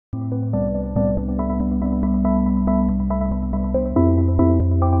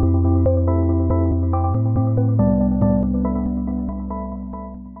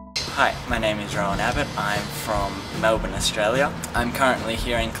Hi, my name is Rohan. I'm from Melbourne, Australia. I'm currently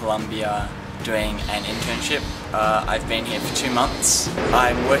here in Colombia doing an internship. I've been here for 2 months.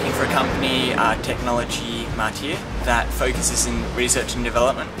 I'm working for a company, Tecnologías Marte, that focuses in research and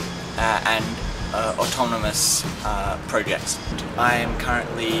development and autonomous projects. I am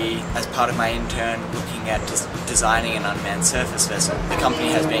currently, as part of my intern, looking at designing an unmanned surface vessel. The company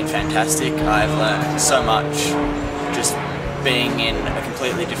has been fantastic. I've learned so much just being in a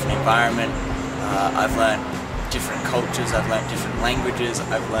completely different environment. I've learned different cultures, I've learned different languages,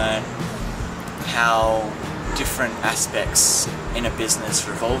 I've learned how different aspects in a business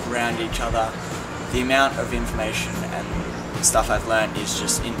revolve around each other. The amount of information and stuff I've learned is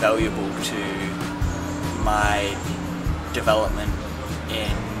just invaluable to my development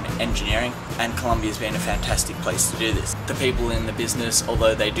in engineering, and Colombia's been a fantastic place to do this. The people in the business,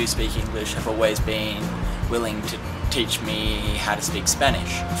 although they do speak English, have always been willing to teach me how to speak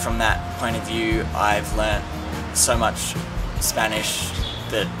Spanish. From that point of view, I've learnt so much Spanish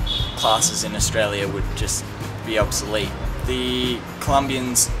that classes in Australia would just be obsolete. The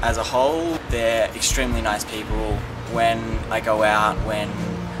Colombians as a whole, they're extremely nice people. When I go out, when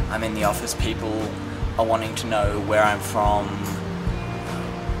I'm in the office, people are wanting to know where I'm from,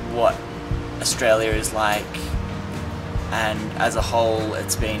 what Australia is like, and as a whole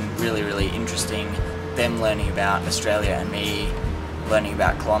it's been really interesting, them learning about Australia and me learning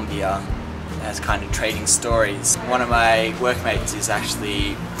about Colombia as kind of trading stories. One of my workmates is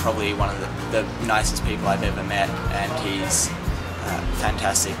actually probably one of the nicest people I've ever met, and he's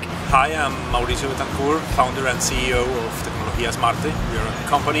fantastic. Hi, I'm Mauricio Betancourt, founder and CEO of Tecnologías Marte. We are a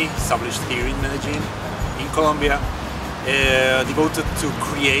company established here in Medellin, in Colombia, devoted to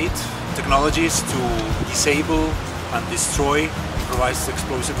create technologies to disable and destroy improvised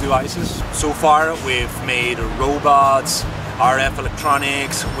explosive devices. So far we've made robots, RF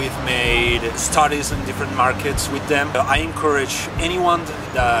electronics, we've made studies in different markets with them. I encourage anyone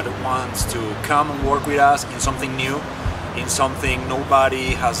that wants to come and work with us in something new, in something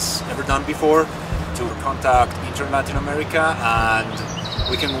nobody has ever done before, to contact Intern Latin America, and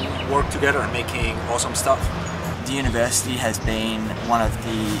we can work together making awesome stuff. The university has been one of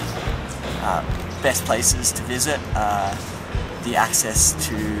the best places to visit. The access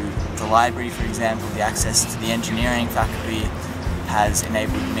to the library, for example, the access to the engineering faculty has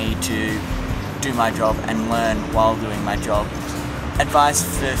enabled me to do my job and learn while doing my job. Advice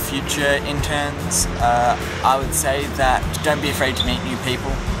for future interns, I would say that don't be afraid to meet new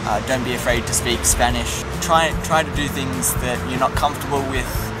people, don't be afraid to speak Spanish. Try to do things that you're not comfortable with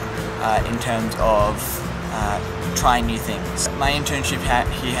in terms of trying new things. My internship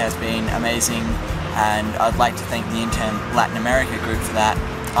here has been amazing, and I'd like to thank the Intern Latin America group for that.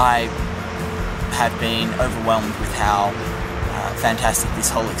 I have been overwhelmed with how fantastic this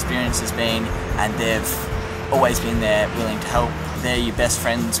whole experience has been, and they've always been there willing to help. They're your best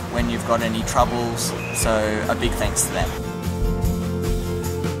friends when you've got any troubles, so a big thanks to them.